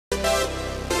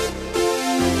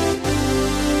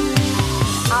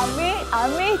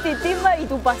este tema y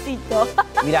tu pasito.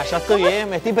 Mira, ya estoy,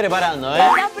 me estoy preparando,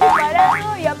 Estás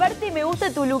preparado y aparte me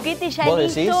gusta tu luquete ya ¿Vos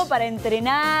listo decís? para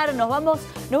entrenar. Vamos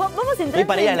a entrar. ¿Y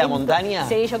para ir a la montaña?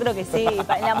 Sí, yo creo que sí.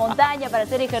 En la montaña, para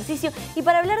hacer ejercicio y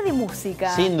para hablar de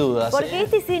música. Sin duda. Porque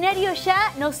este escenario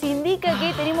ya nos indica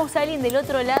que tenemos a alguien del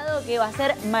otro lado que va a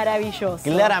ser maravilloso.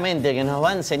 Claramente, que nos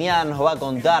va a enseñar, nos va a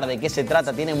contar de qué se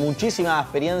trata. Tiene muchísima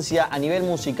experiencia a nivel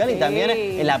musical y también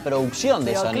en la producción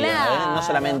de sonido. Claro. No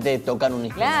solamente tocar un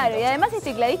instrumento. Claro, y además es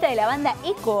tecladista de la banda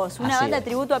Ecos, una Así banda es.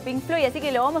 tributo a Pink Floyd, así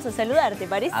que lo vamos a saludar, ¿te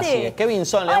parece? Así es. Kevin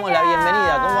Son, le damos la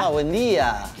bienvenida. ¿Cómo va? Buen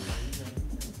día.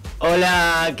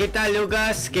 Hola, ¿qué tal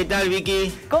Lucas? ¿Qué tal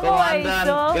Vicky? ¿Cómo va andan?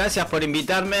 eso? Gracias por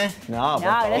invitarme. No, por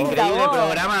favor. gracias. Increíble a vos.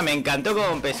 programa, me encantó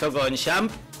cómo empezó con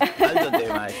Jump. Alto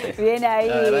tema este. Bien ahí.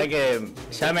 La verdad que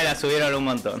ya me la subieron un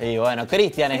montón. Y bueno,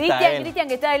 Cristian está. Cristian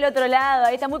que está del otro lado,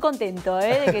 ahí está muy contento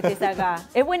de que estés acá.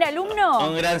 ¿Es buen alumno?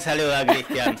 Un gran saludo a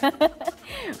Cristian.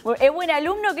 ¿Es buen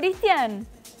alumno, Cristian?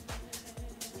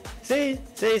 Sí,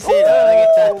 la verdad que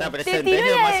está Te presente. tiró Es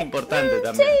lo la más de- importante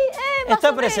también. Sí, más Está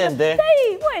o menos. presente. Está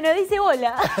ahí, bueno, dice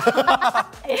hola.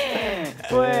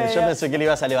 Bueno. Yo pensé que le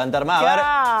ibas a levantar más. Claro,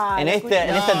 A ver, en este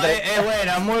No, es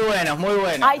bueno, muy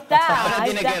bueno. Ahí está, Ahora ahí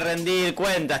tiene está. que rendir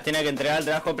cuentas, tiene que entregar el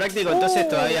trabajo práctico, entonces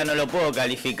todavía no lo puedo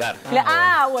calificar.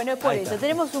 Bueno, es por eso.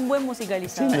 Tenemos un buen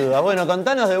musicalizador. Sin duda. Bueno,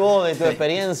 contanos de vos, de tu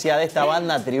experiencia, de esta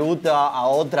banda tributo a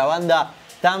otra banda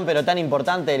tan pero tan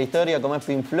importante de la historia como es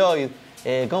Pink Floyd.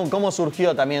 ¿Cómo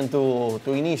surgió también tus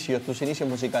inicios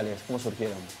musicales? ¿Cómo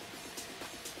surgieron?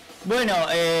 Bueno,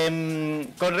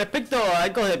 con respecto a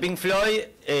Ecos de Pink Floyd,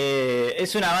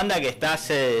 es una banda que está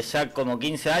hace ya como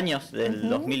 15 años, del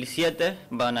 2007,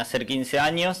 van a ser 15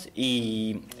 años,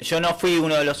 y yo no fui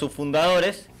uno de los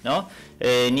subfundadores, ¿no?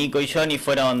 Nico y Johnny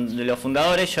fueron de los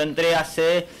fundadores, yo entré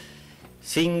hace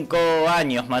 5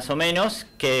 años más o menos,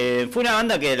 que fue una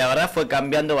banda que la verdad fue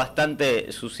cambiando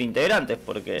bastante sus integrantes,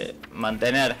 porque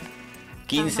mantener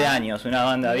 15 años una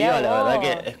banda Mirá viva, la vos.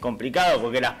 verdad que es complicado,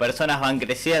 porque las personas van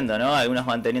creciendo, ¿no? Algunos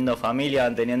van teniendo familia,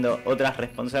 van teniendo otras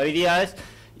responsabilidades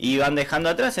y van dejando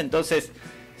atrás, entonces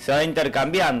se va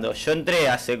intercambiando. Yo entré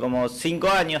hace como 5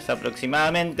 años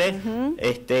aproximadamente,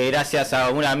 gracias a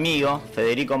un amigo,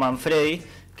 Federico Manfredi,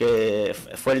 que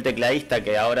fue el tecladista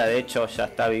que ahora de hecho ya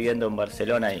está viviendo en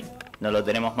Barcelona y no lo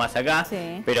tenemos más acá,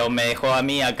 Sí. pero me dejó a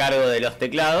mí a cargo de los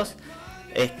teclados.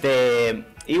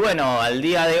 Y bueno, al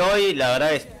día de hoy la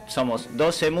verdad es somos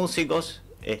 12 músicos,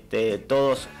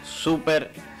 todos súper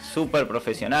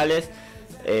profesionales.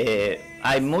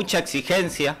 Hay mucha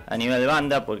exigencia a nivel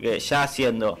banda porque ya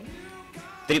haciendo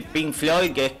Pink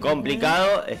Floyd, que es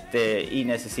complicado, y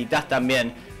necesitas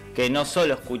también que no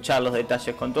solo escuchar los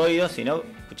detalles con tu oído, sino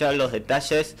escuchar los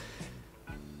detalles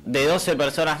de 12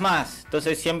 personas más.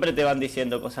 Entonces siempre te van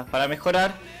diciendo cosas para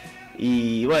mejorar.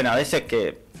 Y bueno, a veces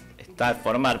que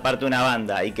formar parte de una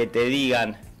banda y que te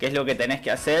digan qué es lo que tenés que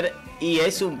hacer, y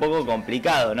es un poco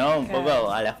complicado, ¿no? Un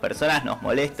poco a las personas nos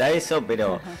molesta eso,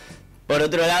 pero por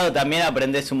otro lado también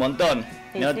aprendes un montón,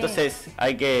 ¿no? Sí. Entonces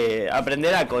hay que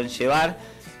aprender a conllevar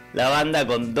la banda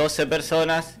con 12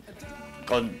 personas,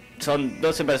 son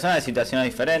 12 personas de situaciones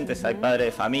diferentes, hay padres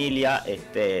de familia,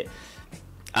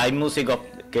 hay músicos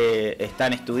que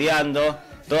están estudiando,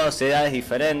 todas edades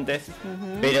diferentes,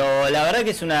 pero la verdad que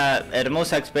es una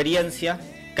hermosa experiencia.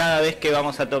 Cada vez que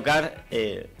vamos a tocar,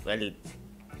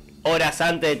 horas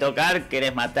antes de tocar,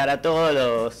 querés matar a todos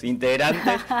los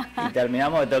integrantes y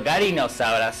terminamos de tocar y nos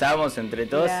abrazamos entre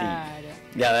todos. Claro.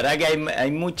 Y la verdad que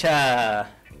hay mucha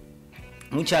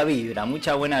vibra,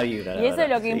 mucha buena vibra. Y eso es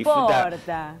lo que importa.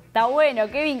 Está bueno,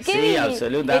 Kevin. Sí,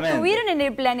 absolutamente. Estuvieron en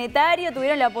el planetario,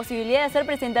 tuvieron la posibilidad de hacer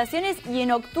presentaciones y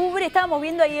en octubre estábamos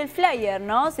viendo ahí el flyer,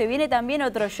 ¿no? Se viene también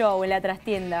otro show en la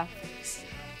trastienda.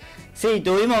 Sí,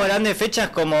 tuvimos grandes fechas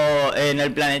como en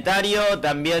el planetario,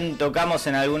 también tocamos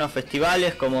en algunos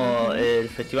festivales como el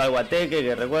Festival Guateque,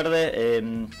 que recuerde,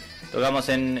 tocamos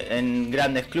en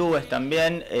grandes clubes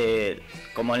también,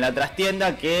 como en la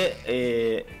trastienda,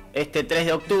 que este 3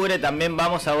 de octubre también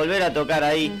vamos a volver a tocar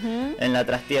ahí, en la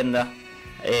trastienda.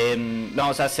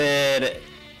 Vamos a hacer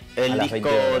el disco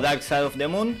Dark Side of the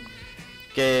Moon,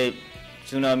 que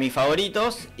es uno de mis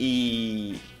favoritos,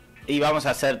 y vamos a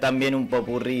hacer también un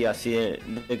popurrí así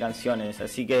de canciones.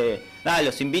 Así que nada,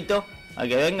 los invito a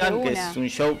que vengan, que es un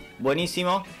show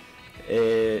buenísimo.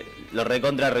 Lo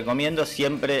recontra recomiendo,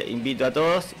 siempre invito a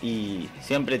todos y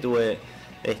siempre tuve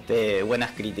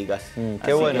buenas críticas. Qué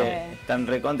así bueno. que están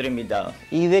recontra invitados.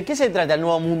 ¿Y de qué se trata el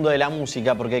nuevo mundo de la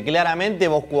música? Porque claramente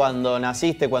vos cuando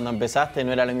naciste, cuando empezaste,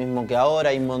 no era lo mismo que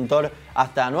ahora. Hay un montón,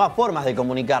 hasta nuevas formas de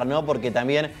comunicar, ¿no? Porque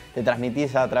también te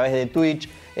transmitís a través de Twitch.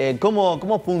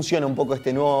 ¿Cómo funciona un poco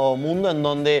este nuevo mundo en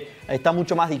donde está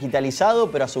mucho más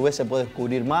digitalizado, pero a su vez se puede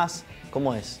descubrir más?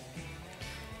 ¿Cómo es?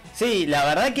 Sí, la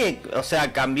verdad que, o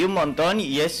sea, cambió un montón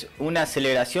y es una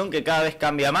aceleración que cada vez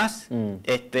cambia más.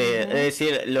 Es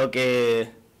decir, lo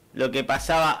que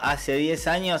pasaba hace 10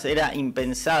 años era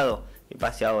impensado que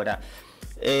pase ahora.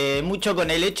 Mucho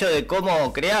con el hecho de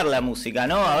cómo crear la música,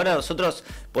 ¿no? Ahora nosotros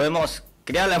podemos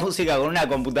crear la música con una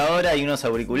computadora y unos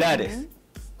auriculares.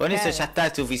 Con eso ya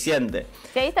está suficiente.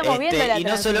 Sí, ahí estamos viendo la y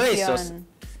no solo eso.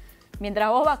 Mientras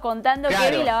vos vas contando, Claro.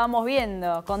 Kevin, la vamos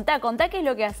viendo. Contá qué es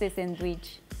lo que haces en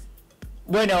Twitch.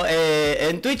 Bueno,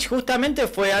 en Twitch justamente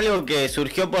fue algo que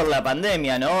surgió por la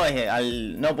pandemia, ¿no?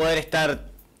 Al no poder estar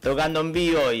tocando en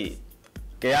vivo y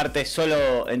quedarte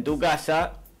solo en tu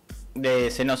casa,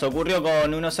 se nos ocurrió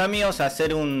con unos amigos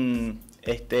hacer un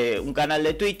canal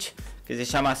de Twitch que se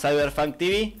llama Cyberfunk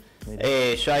TV.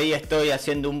 Yo ahí estoy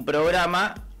haciendo un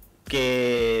programa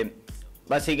que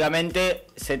básicamente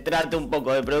se trata un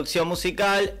poco de producción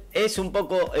musical, es un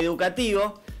poco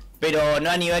educativo, pero no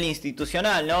a nivel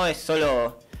institucional, ¿no? Es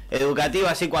solo educativo,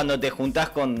 así cuando te juntás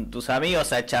con tus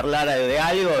amigos a charlar de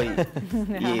algo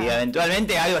y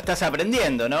eventualmente algo estás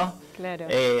aprendiendo, ¿no? Claro.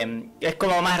 Es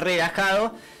como más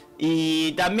relajado.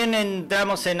 Y también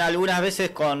entramos en algunas veces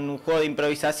con un juego de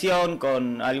improvisación,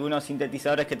 con algunos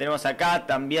sintetizadores que tenemos acá.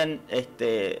 También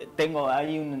tengo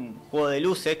ahí un juego de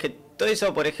luces, que todo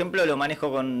eso, por ejemplo, lo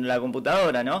manejo con la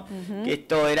computadora, ¿no? Que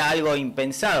esto era algo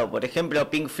impensado. Por ejemplo,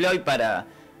 Pink Floyd para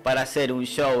hacer un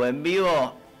show en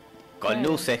vivo con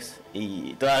luces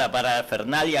y toda la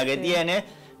parafernalia que tiene,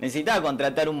 necesitaba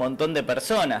contratar un montón de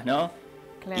personas, ¿no?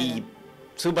 Claro. Y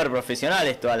súper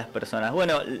profesionales todas las personas.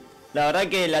 Bueno, la verdad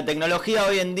que la tecnología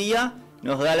hoy en día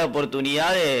nos da la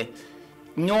oportunidad de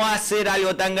no hacer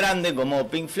algo tan grande como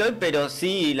Pink Floyd, pero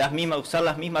sí usar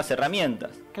las mismas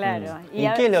herramientas. Claro. ¿Y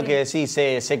qué es lo que sí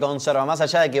se conserva? Más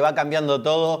allá de que va cambiando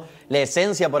todo, la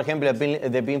esencia, por ejemplo,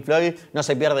 de Pink Floyd no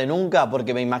se pierde nunca,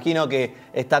 porque me imagino que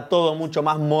está todo mucho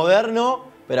más moderno,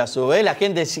 pero a su vez la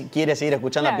gente quiere seguir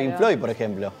escuchando a Pink Floyd, por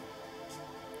ejemplo.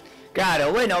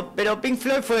 Claro, bueno, pero Pink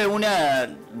Floyd fue una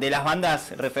de las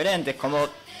bandas referentes, como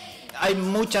hay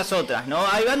muchas otras, ¿no?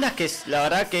 Hay bandas que la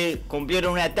verdad que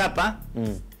cumplieron una etapa,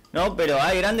 ¿no? Pero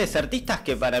hay grandes artistas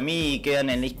que para mí quedan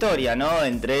en la historia, ¿no?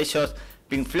 Entre ellos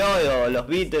Pink Floyd o los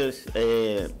Beatles,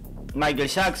 Michael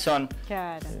Jackson,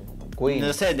 Queen.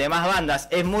 no sé, demás bandas.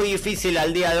 Es muy difícil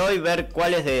al día de hoy ver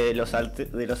cuáles de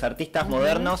los artistas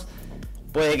modernos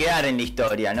puede quedar en la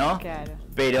historia, ¿no? Claro.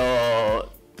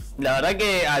 Pero la verdad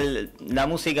que la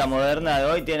música moderna de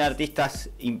hoy tiene artistas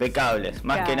impecables,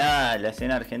 más que nada la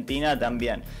escena argentina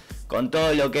también, con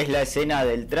todo lo que es la escena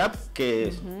del trap,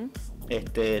 que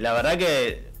la verdad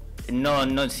que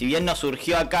no, si bien no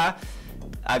surgió acá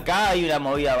hay una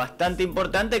movida bastante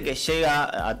importante que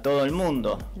llega a todo el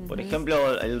mundo. Por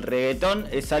ejemplo, el reggaetón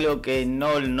es algo que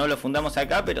no lo fundamos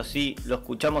acá, pero sí lo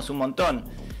escuchamos un montón.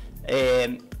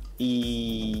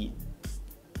 Y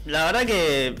la verdad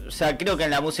que, o sea, creo que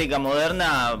en la música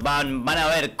moderna van a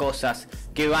haber cosas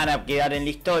que van a quedar en la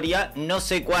historia. No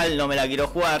sé cuál, no me la quiero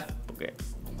jugar, porque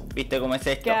viste cómo es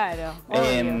esto. Claro,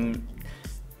 obvio.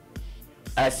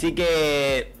 Así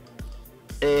que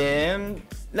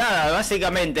nada,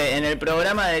 básicamente en el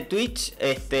programa de Twitch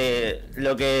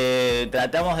lo que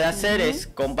tratamos de hacer es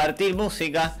compartir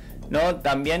música, ¿no?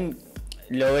 También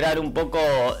lograr un poco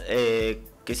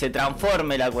que se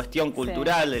transforme la cuestión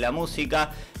cultural de la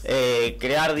música,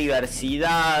 crear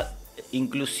diversidad,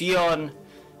 inclusión,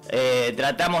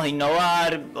 tratamos de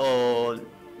innovar o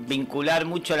vincular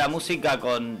mucho la música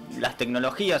con las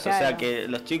tecnologías, o sea que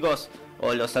los chicos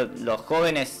o los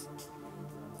jóvenes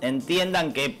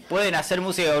entiendan que pueden hacer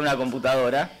música con una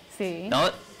computadora, ¿no?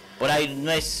 Por ahí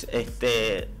no es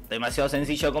demasiado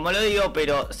sencillo como lo digo,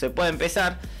 pero se puede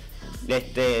empezar.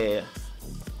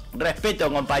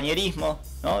 Respeto, compañerismo,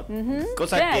 ¿no?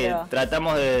 Cosas que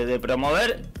tratamos de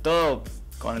promover, todo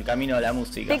con el camino de la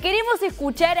música. Te queremos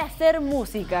escuchar hacer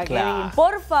música, Claro. Kevin,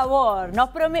 por favor.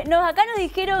 Acá nos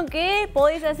dijeron que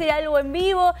podés hacer algo en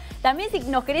vivo. También si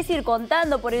nos querés ir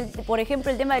contando, por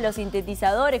ejemplo, el tema de los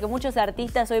sintetizadores, que muchos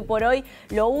artistas hoy por hoy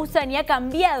lo usan y ha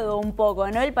cambiado un poco,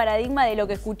 ¿no? El paradigma de lo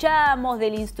que escuchamos,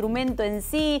 del instrumento en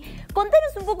sí.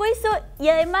 Contanos un poco eso y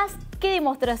además, ¿qué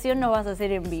demostración nos vas a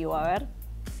hacer en vivo? A ver.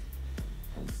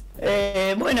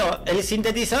 Bueno, el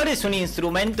sintetizador es un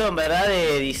instrumento en verdad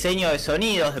de diseño de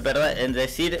sonidos, es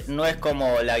decir, no es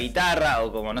como la guitarra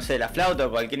o como, no sé, la flauta o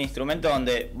cualquier instrumento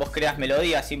donde vos creas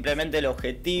melodías. Simplemente el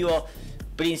objetivo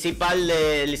principal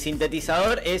del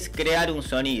sintetizador es crear un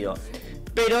sonido,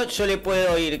 pero yo le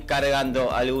puedo ir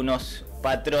cargando algunos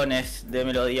patrones de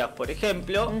melodías, por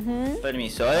ejemplo.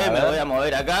 Permiso, me voy a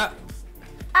mover acá.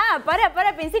 Ah,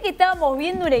 para, pensé que estábamos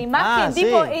viendo una imagen,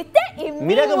 tipo, sí. está en vivo.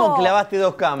 Mirá cómo clavaste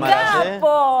 2 cámaras,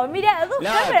 Capo, mirá, 2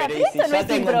 cámaras, pero esto no es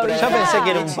improvisado. Yo pensé que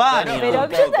era un paño. Pero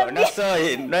yo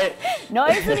también. No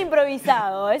es un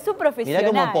improvisado, es un profesional.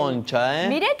 Mirá cómo poncha,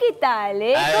 Mirá qué tal,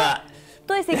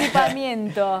 todo ese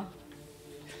equipamiento.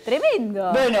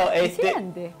 Tremendo. Bueno,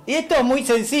 y esto es muy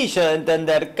sencillo de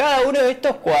entender. Cada uno de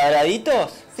estos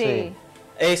cuadraditos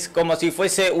es como si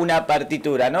fuese una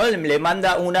partitura, ¿no? Le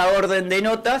manda una orden de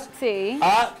notas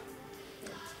a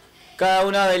cada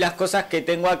una de las cosas que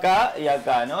tengo acá y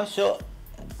acá, ¿no?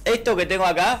 Esto que tengo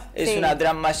acá es una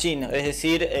drum machine, es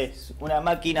decir, es una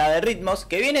máquina de ritmos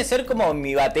que viene a ser como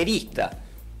mi baterista,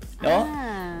 ¿no?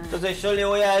 Entonces yo le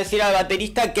voy a decir al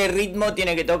baterista qué ritmo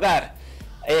tiene que tocar.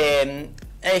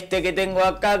 Este que tengo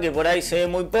acá, que por ahí se ve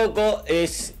muy poco,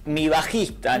 es mi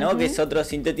bajista, ¿no? Que es otro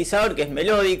sintetizador que es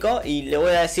melódico y le voy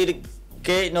a decir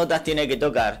qué notas tiene que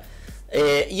tocar.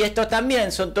 Y estos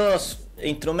también son todos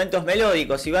instrumentos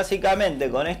melódicos y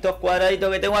básicamente con estos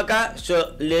cuadraditos que tengo acá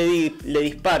yo le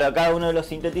disparo a cada uno de los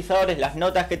sintetizadores las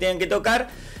notas que tienen que tocar.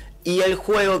 Y el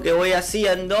juego que voy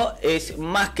haciendo es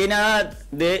más que nada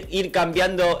de ir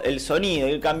cambiando el sonido,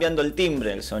 ir cambiando el timbre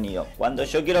del sonido. Cuando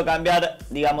yo quiero cambiar,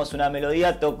 digamos, una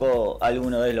melodía, toco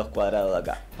alguno de los cuadrados de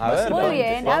acá. A ver, muy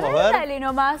bien, a ver, dale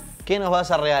nomás. ¿Qué nos vas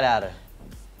a regalar?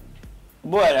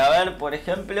 Bueno, a ver, por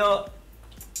ejemplo,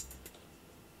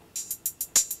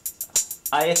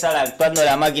 ahí está actuando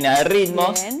la máquina de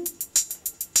ritmos. Bien.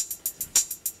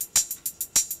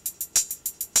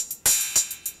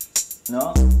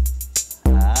 ¿No?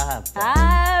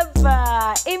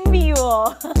 ¡Apa! En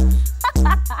vivo.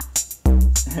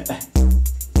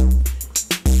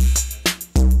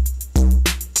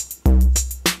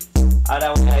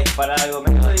 Ahora voy a disparar algo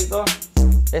melódico.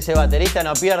 Ese baterista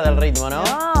no pierde el ritmo, ¿no?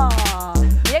 No.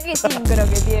 Mirá qué sincro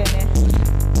que tiene.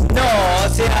 No, o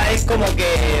sea, es como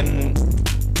que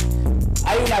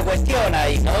hay una cuestión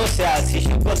ahí, ¿no? O sea, si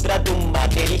yo contrato un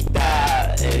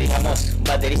baterista, digamos, un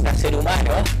baterista ser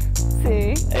humano,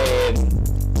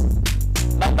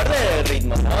 va a perder el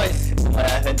ritmo, ¿no? Es como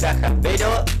la desventaja,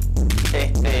 pero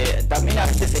también a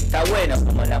veces está bueno,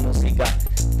 como en la música,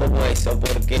 un poco eso,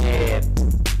 porque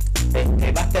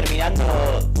vas agregando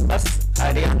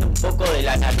un poco de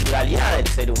la naturalidad del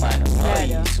ser humano, ¿no?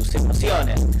 Claro. Y sus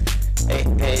emociones.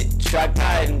 Yo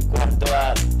acá en cuanto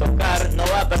a tocar no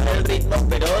va a perder el ritmo,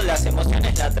 pero las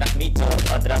emociones las transmito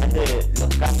a través de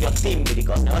los cambios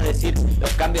tímbricos, ¿no? Es decir,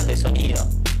 los cambios de sonido.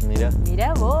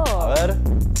 Mirá vos. A ver.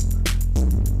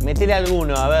 Metele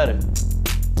alguno, a ver.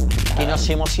 Que nos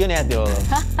emocione a todos.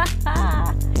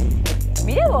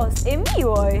 Mirá vos, en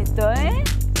vivo esto, ¿eh?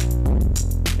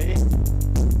 Sí.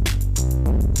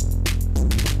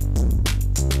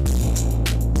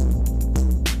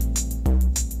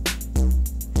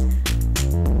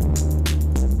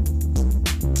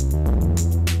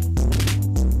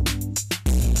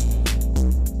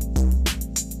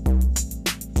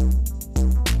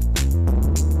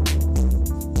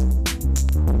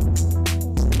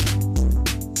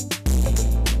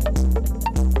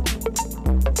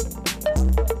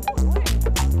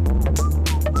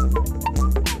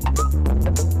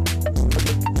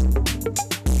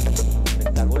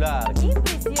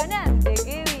 Impresionante,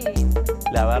 Kevin.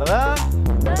 La verdad,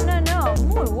 No,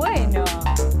 muy bueno.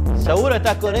 seguro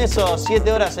estás con eso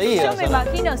 7 horas seguidas. Yo me ¿o no?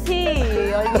 imagino, sí,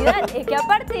 olvidar, es que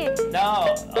aparte No,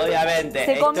 obviamente.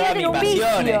 se es toda convierte mi en un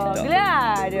pasión vicio, esto.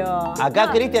 claro.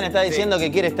 Acá Cristian está diciendo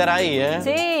que quiere estar ahí, ¿eh?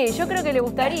 Sí, yo creo que le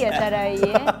gustaría estar ahí,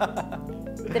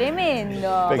 ¿eh?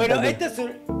 Tremendo. Bueno,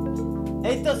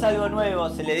 esto es algo nuevo,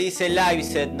 se le dice live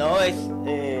set, ¿no?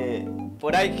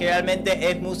 Por ahí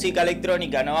generalmente es música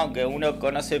electrónica, ¿no? Aunque uno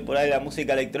conoce por ahí la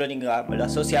música electrónica, lo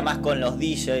asocia más con los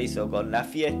DJs o con las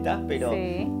fiestas, pero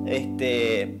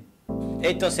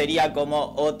esto sería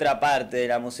como otra parte de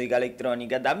la música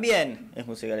electrónica. También es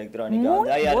música electrónica, Muy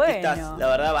donde hay artistas, bueno. la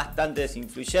verdad, bastante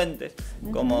influyentes,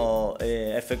 como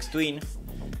FX Twin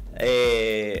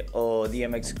o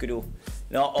DMX Crew.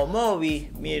 No, o Moby,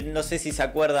 no sé si se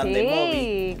acuerdan de Moby.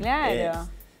 Sí, claro.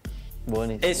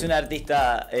 Buenísimo. Es un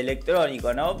artista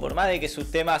electrónico, ¿no? Por más de que sus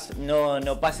temas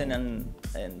no pasen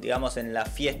digamos, en las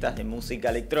fiestas de música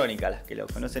electrónica, las que lo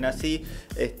conocen así,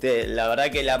 la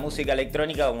verdad que la música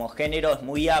electrónica como género es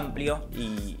muy amplio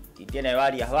y tiene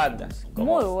varias bandas,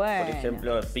 como Muy bueno. por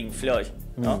ejemplo Pink Floyd,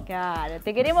 ¿no? Claro,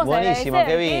 te queremos Buenísimo,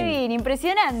 agradecer, Kevin.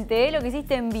 Impresionante, lo que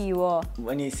hiciste en vivo.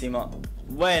 Buenísimo.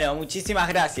 Bueno, muchísimas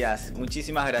gracias,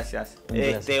 muchísimas gracias.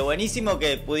 Buenísimo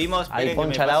que pudimos... Ahí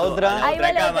poncha la otra. Ahí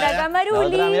va la otra camaruli.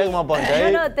 La otra, mirá cómo poncha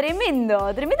ahí. No, tremendo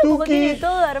como tiene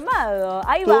todo armado.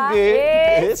 Ahí Tuki. va.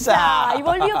 Esa. Ahí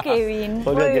volvió Kevin.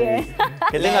 Volvió Muy Kevin.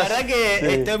 bien. La verdad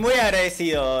que estoy muy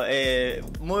agradecido.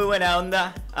 Muy buena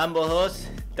onda, ambos dos.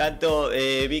 Tanto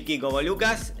Vicky como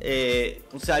Lucas.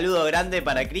 Un saludo grande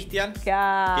para Cristian,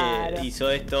 Claro. que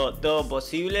hizo esto todo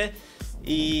posible.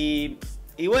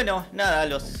 Y bueno, nada,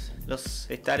 los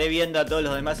estaré viendo a todos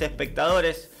los demás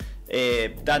espectadores,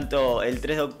 tanto el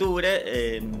 3 de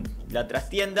octubre en la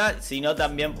trastienda, sino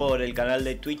también por el canal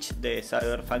de Twitch de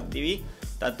Cyberfunk TV.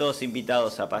 Están todos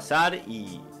invitados a pasar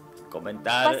y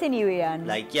comentar, Pasen y vean.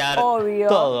 likear, Obvio.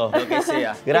 Todo. lo que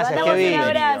sea. Gracias, Te mandamos Kevin. un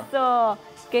abrazo.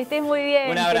 Que estés muy bien.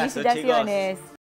 Un abrazo, Felicitaciones. chicos.